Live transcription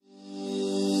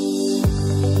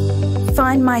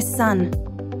Find My Son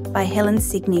by Helen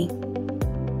Signy.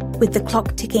 With the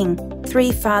clock ticking, 3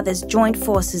 fathers joined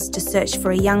forces to search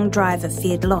for a young driver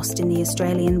feared lost in the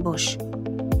Australian bush.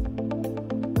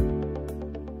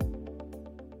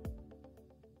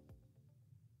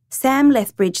 Sam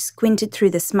Lethbridge squinted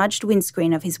through the smudged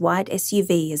windscreen of his white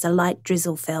SUV as a light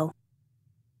drizzle fell.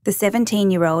 The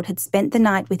 17-year-old had spent the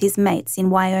night with his mates in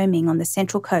Wyoming on the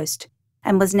Central Coast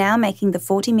and was now making the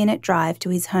 40-minute drive to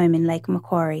his home in Lake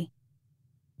Macquarie.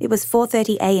 It was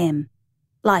 4:30 a.m.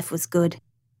 Life was good.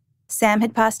 Sam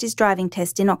had passed his driving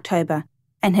test in October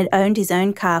and had owned his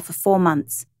own car for 4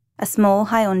 months, a small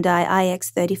Hyundai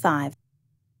iX35.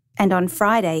 And on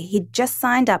Friday, he'd just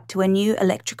signed up to a new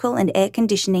electrical and air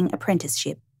conditioning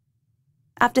apprenticeship.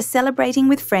 After celebrating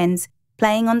with friends,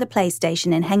 playing on the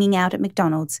PlayStation and hanging out at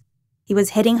McDonald's, he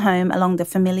was heading home along the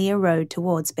familiar road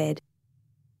towards bed.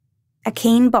 A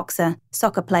keen boxer,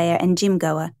 soccer player and gym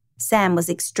goer, Sam was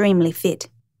extremely fit.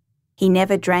 He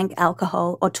never drank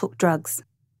alcohol or took drugs.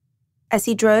 As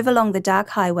he drove along the dark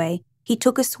highway, he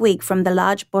took a swig from the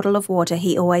large bottle of water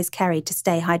he always carried to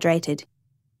stay hydrated.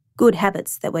 Good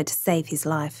habits that were to save his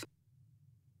life.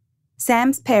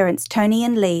 Sam's parents, Tony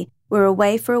and Lee, were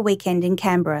away for a weekend in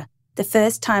Canberra, the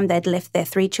first time they'd left their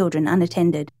 3 children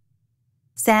unattended.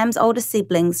 Sam's older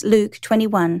siblings, Luke,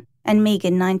 21, and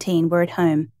Megan, 19, were at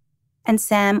home, and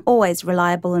Sam, always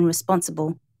reliable and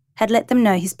responsible, had let them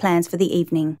know his plans for the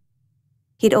evening.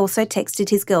 He'd also texted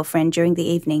his girlfriend during the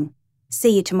evening, "See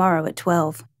you tomorrow at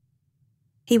 12.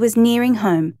 He was nearing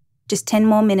home, just 10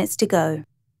 more minutes to go.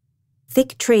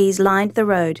 Thick trees lined the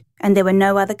road and there were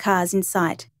no other cars in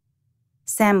sight.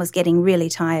 Sam was getting really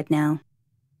tired now.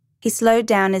 He slowed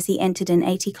down as he entered an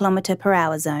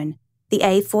 80km/h zone, the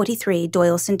A43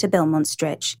 Doyleson to Belmont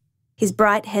stretch, his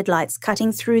bright headlights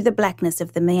cutting through the blackness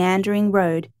of the meandering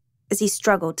road as he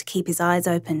struggled to keep his eyes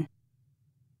open.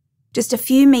 Just a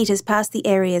few metres past the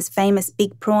area's famous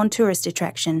Big Prawn tourist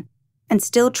attraction, and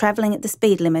still travelling at the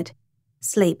speed limit,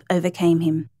 sleep overcame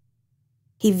him.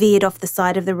 He veered off the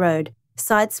side of the road,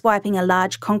 sideswiping a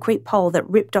large concrete pole that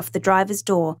ripped off the driver's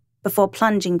door before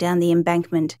plunging down the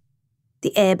embankment.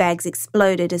 The airbags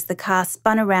exploded as the car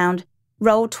spun around,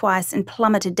 rolled twice and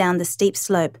plummeted down the steep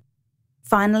slope,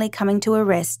 finally coming to a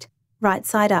rest, right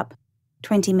side up,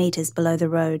 20 metres below the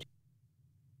road.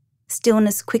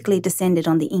 Stillness quickly descended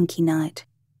on the inky night.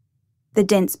 The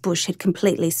dense bush had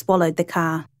completely swallowed the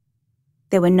car.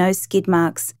 There were no skid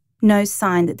marks, no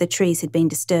sign that the trees had been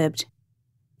disturbed.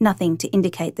 Nothing to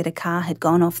indicate that a car had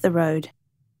gone off the road.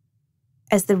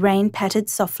 As the rain pattered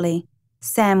softly,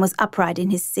 Sam was upright in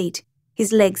his seat,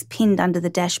 his legs pinned under the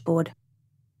dashboard.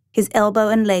 His elbow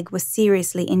and leg were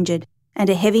seriously injured, and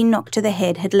a heavy knock to the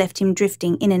head had left him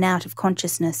drifting in and out of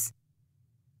consciousness.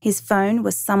 His phone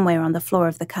was somewhere on the floor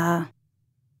of the car.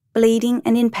 Bleeding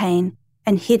and in pain,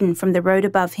 and hidden from the road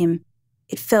above him,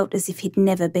 it felt as if he'd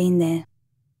never been there.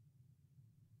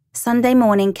 Sunday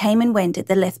morning came and went at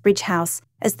the Lethbridge house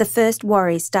as the first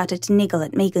worries started to niggle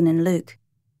at Megan and Luke.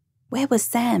 Where was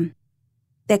Sam?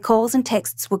 Their calls and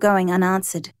texts were going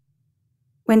unanswered.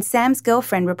 When Sam's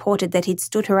girlfriend reported that he'd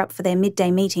stood her up for their midday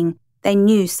meeting, they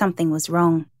knew something was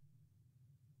wrong.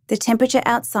 The temperature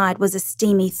outside was a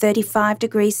steamy 35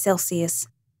 degrees Celsius.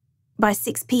 By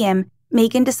 6 p.m,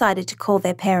 Megan decided to call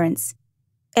their parents.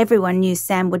 Everyone knew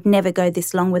Sam would never go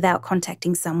this long without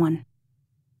contacting someone.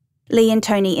 Lee and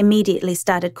Tony immediately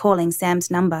started calling Sam's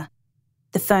number.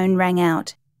 The phone rang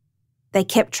out. They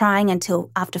kept trying until,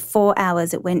 after 4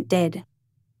 hours, it went dead.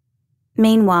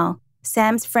 Meanwhile,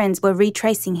 Sam's friends were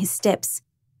retracing his steps,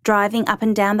 driving up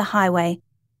and down the highway,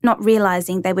 not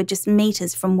realising they were just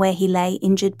metres from where he lay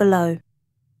injured below.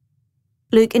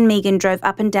 Luke and Megan drove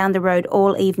up and down the road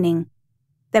all evening.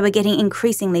 They were getting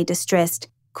increasingly distressed,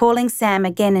 calling Sam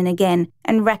again and again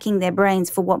and racking their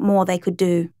brains for what more they could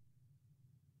do.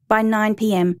 By 9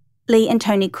 p.m, Lee and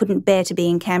Tony couldn't bear to be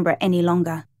in Canberra any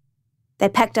longer. They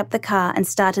packed up the car and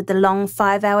started the long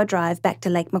 5-hour drive back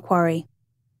to Lake Macquarie.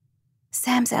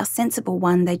 Sam's our sensible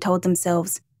one, they told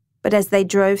themselves, but as they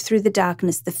drove through the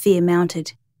darkness, the fear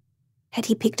mounted. Had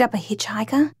he picked up a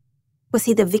hitchhiker? Was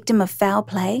he the victim of foul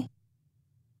play?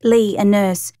 Lee, a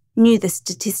nurse, knew the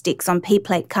statistics on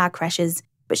P-plate car crashes,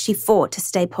 but she fought to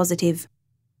stay positive.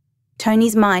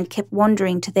 Tony's mind kept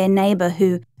wandering to their neighbour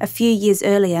who, a few years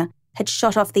earlier, had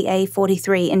shot off the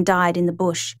A43 and died in the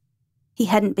bush. He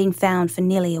hadn't been found for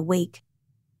nearly a week.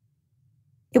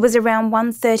 It was around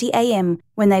 1:30 a.m.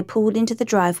 when they pulled into the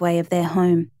driveway of their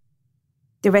home.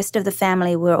 The rest of the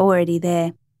family were already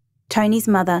there. Tony's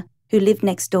mother, who lived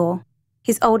next door,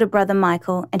 his older brother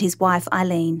Michael and his wife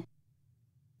Eileen.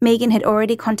 Megan had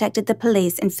already contacted the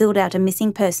police and filled out a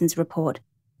missing persons report,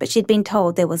 but she'd been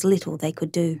told there was little they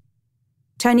could do.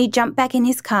 Tony jumped back in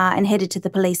his car and headed to the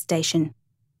police station.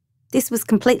 This was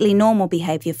completely normal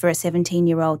behaviour for a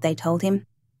 17-year-old, they told him.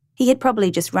 He had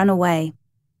probably just run away.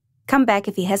 Come back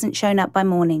if he hasn't shown up by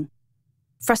morning.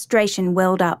 Frustration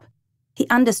welled up. He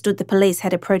understood the police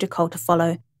had a protocol to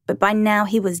follow, but by now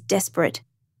he was desperate.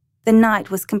 The night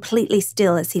was completely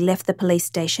still as he left the police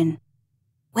station.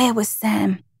 Where was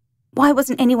Sam? Why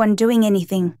wasn't anyone doing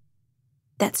anything?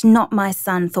 That's not my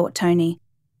son, thought Tony.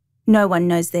 No one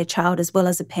knows their child as well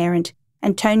as a parent,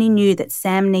 and Tony knew that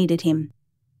Sam needed him.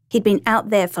 He'd been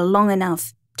out there for long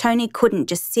enough. Tony couldn't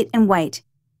just sit and wait.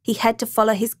 He had to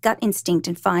follow his gut instinct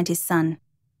and find his son.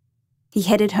 He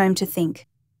headed home to think.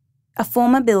 A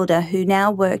former builder who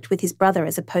now worked with his brother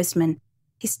as a postman,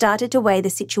 he started to weigh the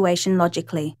situation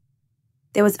logically.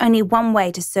 There was only one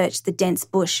way to search the dense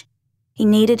bush. He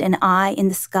needed an eye in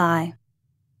the sky.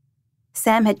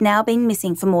 Sam had now been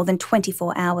missing for more than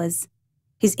 24 hours.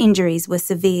 His injuries were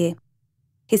severe.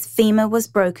 His femur was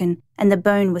broken and the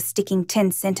bone was sticking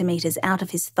 10 centimetres out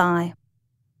of his thigh.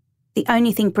 The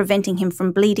only thing preventing him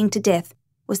from bleeding to death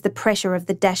was the pressure of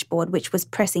the dashboard which was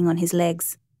pressing on his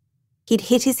legs. He'd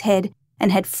hit his head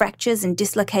and had fractures and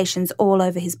dislocations all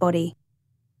over his body.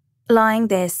 Lying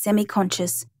there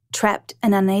semi-conscious, trapped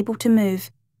and unable to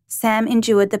move, Sam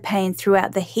endured the pain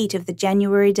throughout the heat of the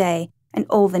January day and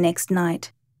all the next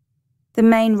night. The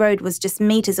main road was just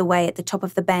metres away at the top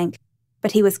of the bank,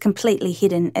 but he was completely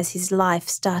hidden as his life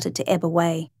started to ebb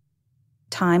away.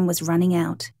 Time was running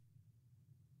out.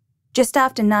 Just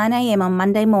after 9 a.m. on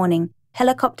Monday morning,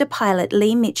 helicopter pilot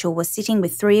Lee Mitchell was sitting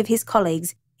with 3 of his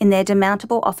colleagues in their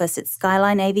demountable office at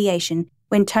Skyline Aviation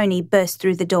when Tony burst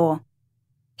through the door.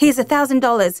 "Here's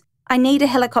 $1,000. I need a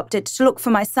helicopter to look for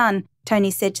my son,"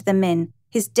 Tony said to the men,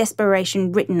 his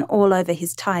desperation written all over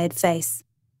his tired face.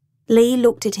 Lee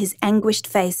looked at his anguished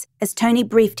face as Tony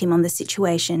briefed him on the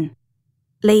situation.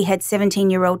 Lee had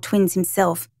 17-year-old twins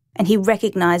himself, and he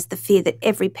recognised the fear that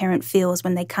every parent feels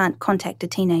when they can't contact a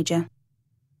teenager.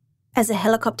 As a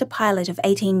helicopter pilot of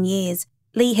 18 years,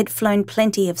 Lee had flown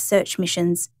plenty of search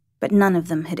missions, but none of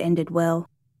them had ended well.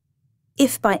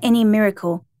 If by any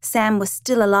miracle Sam was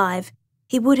still alive,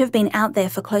 he would have been out there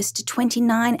for close to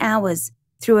 29 hours,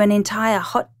 through an entire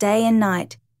hot day and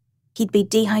night. He'd be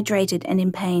dehydrated and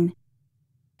in pain.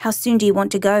 "How soon do you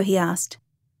want to go?" he asked.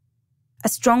 A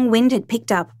strong wind had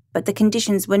picked up, but the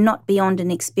conditions were not beyond an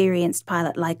experienced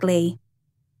pilot like Lee.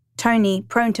 Tony,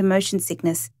 prone to motion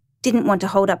sickness, didn't want to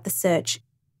hold up the search.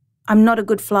 "I'm not a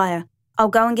good flyer. I'll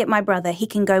go and get my brother. He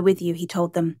can go with you," he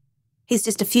told them. "He's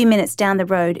just a few minutes down the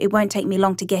road. It won't take me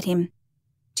long to get him."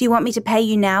 "Do you want me to pay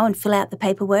you now and fill out the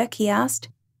paperwork?" he asked.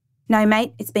 "No,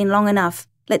 mate, it's been long enough.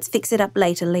 Let's fix it up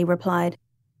later," Lee replied.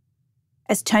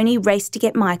 As Tony raced to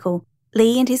get Michael,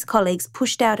 Lee and his colleagues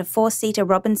pushed out a 4-seater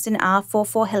Robinson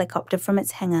R-44 helicopter from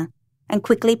its hangar and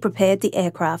quickly prepared the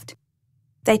aircraft.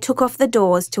 They took off the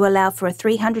doors to allow for a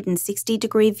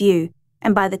 360-degree view,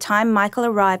 and by the time Michael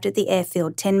arrived at the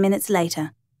airfield 10 minutes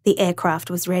later, the aircraft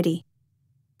was ready.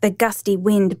 The gusty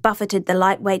wind buffeted the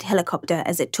lightweight helicopter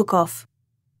as it took off.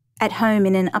 At home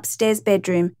in an upstairs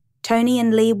bedroom, Tony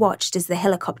and Lee watched as the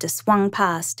helicopter swung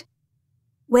past.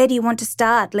 "Where do you want to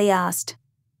start?" Lee asked.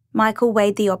 Michael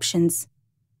weighed the options.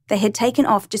 They had taken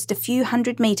off just a few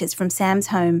hundred metres from Sam's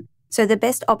home, so the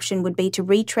best option would be to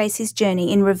retrace his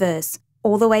journey in reverse,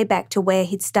 all the way back to where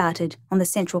he'd started, on the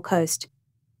Central Coast.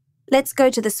 "Let's go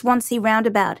to the Swansea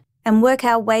roundabout and work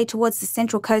our way towards the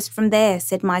Central Coast from there,"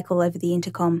 said Michael over the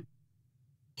intercom.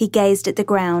 He gazed at the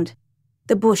ground.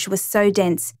 The bush was so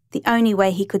dense, the only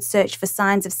way he could search for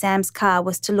signs of Sam's car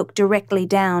was to look directly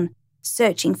down,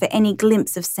 searching for any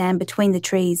glimpse of Sam between the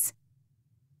trees.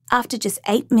 After just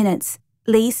 8 minutes,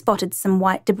 Lee spotted some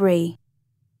white debris.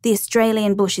 The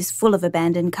Australian bush is full of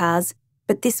abandoned cars,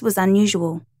 but this was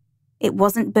unusual. It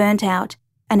wasn't burnt out,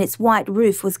 and its white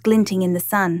roof was glinting in the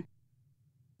sun.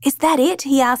 "Is that it?"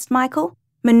 he asked Michael,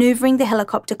 manoeuvring the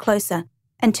helicopter closer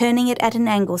and turning it at an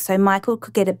angle so Michael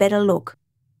could get a better look.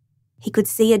 He could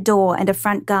see a door and a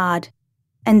front guard,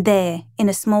 and there, in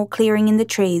a small clearing in the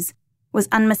trees, was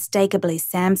unmistakably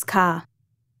Sam's car.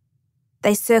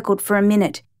 They circled for a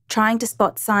minute, trying to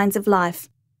spot signs of life.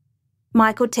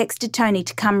 Michael texted Tony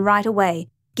to come right away,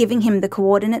 giving him the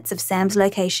coordinates of Sam's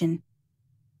location.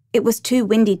 It was too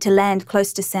windy to land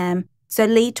close to Sam, so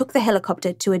Lee took the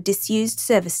helicopter to a disused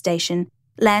service station,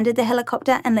 landed the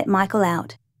helicopter and let Michael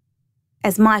out.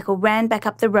 As Michael ran back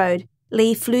up the road,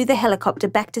 Lee flew the helicopter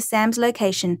back to Sam's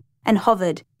location and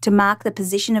hovered to mark the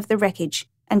position of the wreckage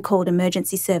and called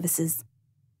emergency services.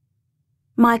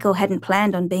 Michael hadn't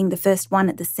planned on being the first one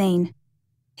at the scene.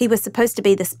 He was supposed to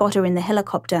be the spotter in the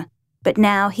helicopter, but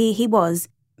now here he was,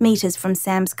 metres from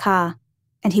Sam's car,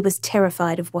 and he was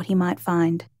terrified of what he might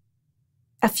find.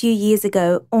 A few years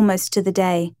ago, almost to the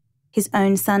day, his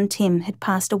own son Tim had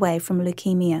passed away from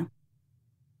leukemia.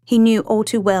 He knew all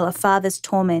too well a father's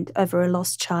torment over a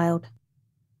lost child.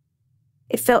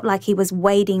 It felt like he was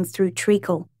wading through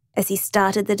treacle as he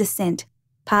started the descent,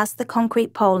 past the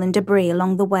concrete pole and debris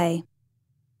along the way.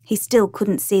 He still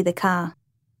couldn't see the car.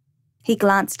 He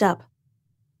glanced up.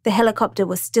 The helicopter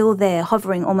was still there,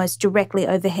 hovering almost directly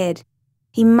overhead.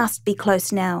 He must be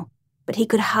close now, but he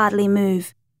could hardly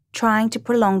move, trying to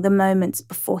prolong the moments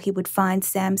before he would find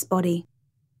Sam's body.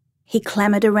 He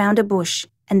clambered around a bush,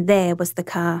 and there was the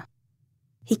car.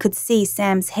 He could see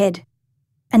Sam's head,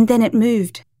 and then it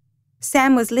moved.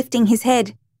 Sam was lifting his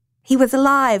head. He was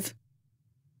alive.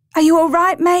 "Are you all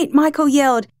right, mate?" Michael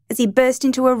yelled as he burst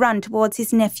into a run towards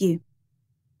his nephew.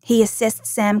 He assessed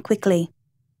Sam quickly.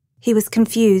 He was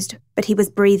confused, but he was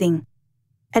breathing.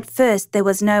 At first, there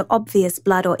was no obvious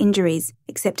blood or injuries,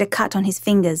 except a cut on his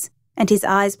fingers, and his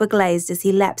eyes were glazed as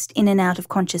he lapsed in and out of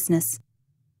consciousness.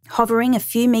 Hovering a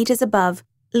few metres above,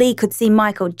 Lee could see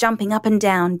Michael jumping up and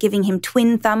down, giving him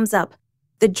twin thumbs up,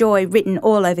 the joy written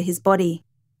all over his body.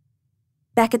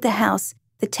 Back at the house,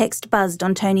 the text buzzed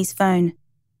on Tony's phone.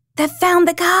 "They've found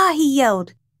the car!" he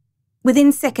yelled.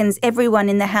 Within seconds, everyone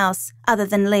in the house, other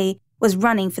than Lee, was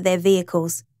running for their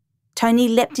vehicles. Tony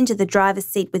leapt into the driver's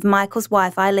seat with Michael's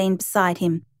wife Eileen beside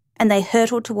him, and they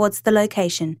hurtled towards the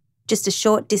location, just a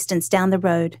short distance down the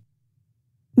road.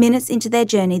 Minutes into their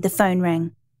journey, the phone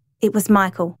rang. It was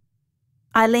Michael.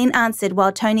 Eileen answered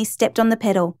while Tony stepped on the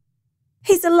pedal.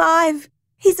 "He's alive!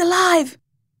 He's alive!"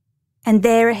 And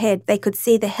there ahead they could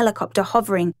see the helicopter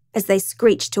hovering as they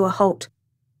screeched to a halt.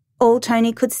 All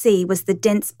Tony could see was the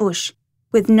dense bush,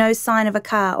 with no sign of a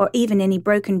car or even any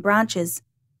broken branches.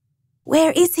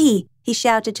 "Where is he?" he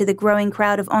shouted to the growing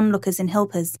crowd of onlookers and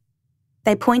helpers.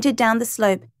 They pointed down the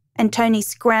slope, and Tony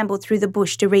scrambled through the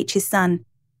bush to reach his son.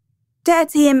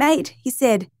 "Dad's here, mate," he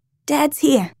said. "Dad's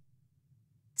here."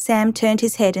 Sam turned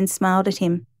his head and smiled at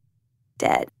him.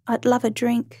 "Dad, I'd love a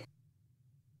drink."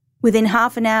 Within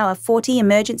half an hour, 40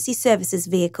 emergency services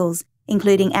vehicles,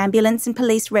 including ambulance and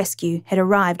police rescue, had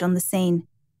arrived on the scene.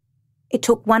 It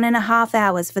took 1.5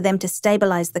 hours for them to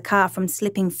stabilise the car from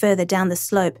slipping further down the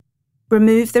slope,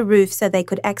 remove the roof so they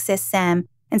could access Sam,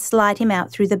 and slide him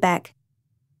out through the back.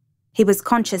 He was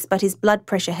conscious, but his blood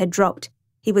pressure had dropped.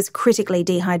 He was critically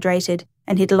dehydrated,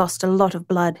 and he'd lost a lot of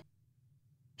blood.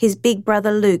 His big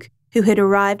brother Luke, who had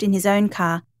arrived in his own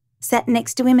car, sat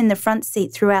next to him in the front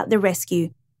seat throughout the rescue,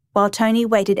 while Tony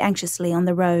waited anxiously on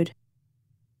the road.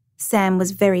 Sam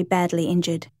was very badly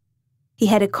injured. He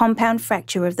had a compound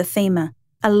fracture of the femur,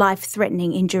 a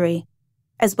life-threatening injury,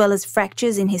 as well as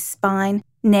fractures in his spine,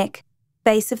 neck,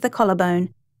 base of the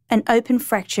collarbone, an open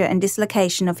fracture and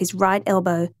dislocation of his right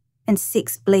elbow, and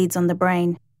 6 bleeds on the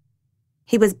brain.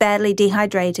 He was badly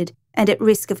dehydrated and at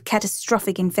risk of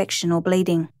catastrophic infection or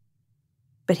bleeding.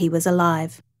 But he was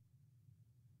alive.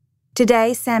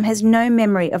 Today, Sam has no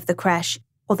memory of the crash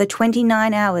or the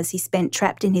 29 hours he spent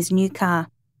trapped in his new car.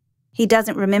 He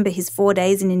doesn't remember his 4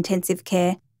 days in intensive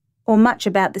care, or much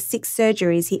about the 6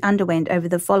 surgeries he underwent over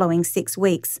the following 6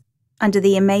 weeks, under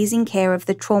the amazing care of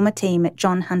the trauma team at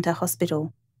John Hunter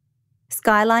Hospital.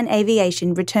 Skyline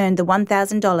Aviation returned the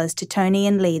 $1,000 to Tony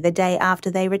and Lee the day after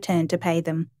they returned to pay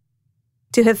them.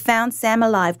 To have found Sam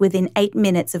alive within 8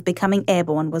 minutes of becoming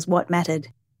airborne was what mattered,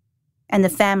 and the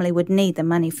family would need the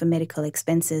money for medical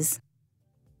expenses.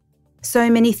 So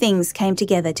many things came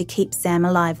together to keep Sam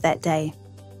alive that day.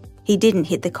 He didn't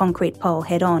hit the concrete pole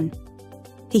head-on.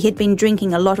 He had been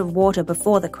drinking a lot of water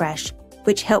before the crash,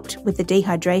 which helped with the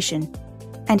dehydration,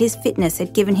 and his fitness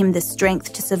had given him the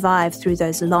strength to survive through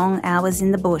those long hours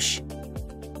in the bush.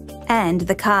 And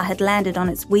the car had landed on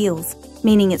its wheels,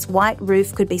 meaning its white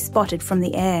roof could be spotted from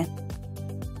the air.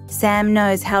 Sam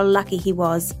knows how lucky he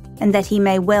was, and that he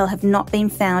may well have not been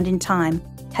found in time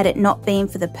had it not been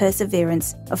for the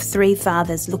perseverance of 3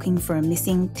 fathers looking for a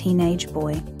missing teenage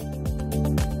boy.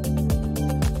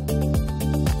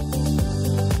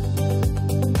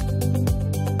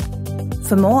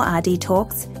 For more RD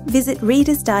Talks, visit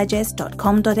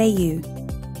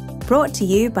readersdigest.com.au. Brought to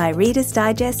you by Reader's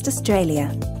Digest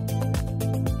Australia.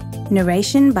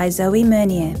 Narration by Zoe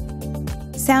Mernier.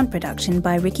 Sound production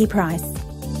by Ricky Price.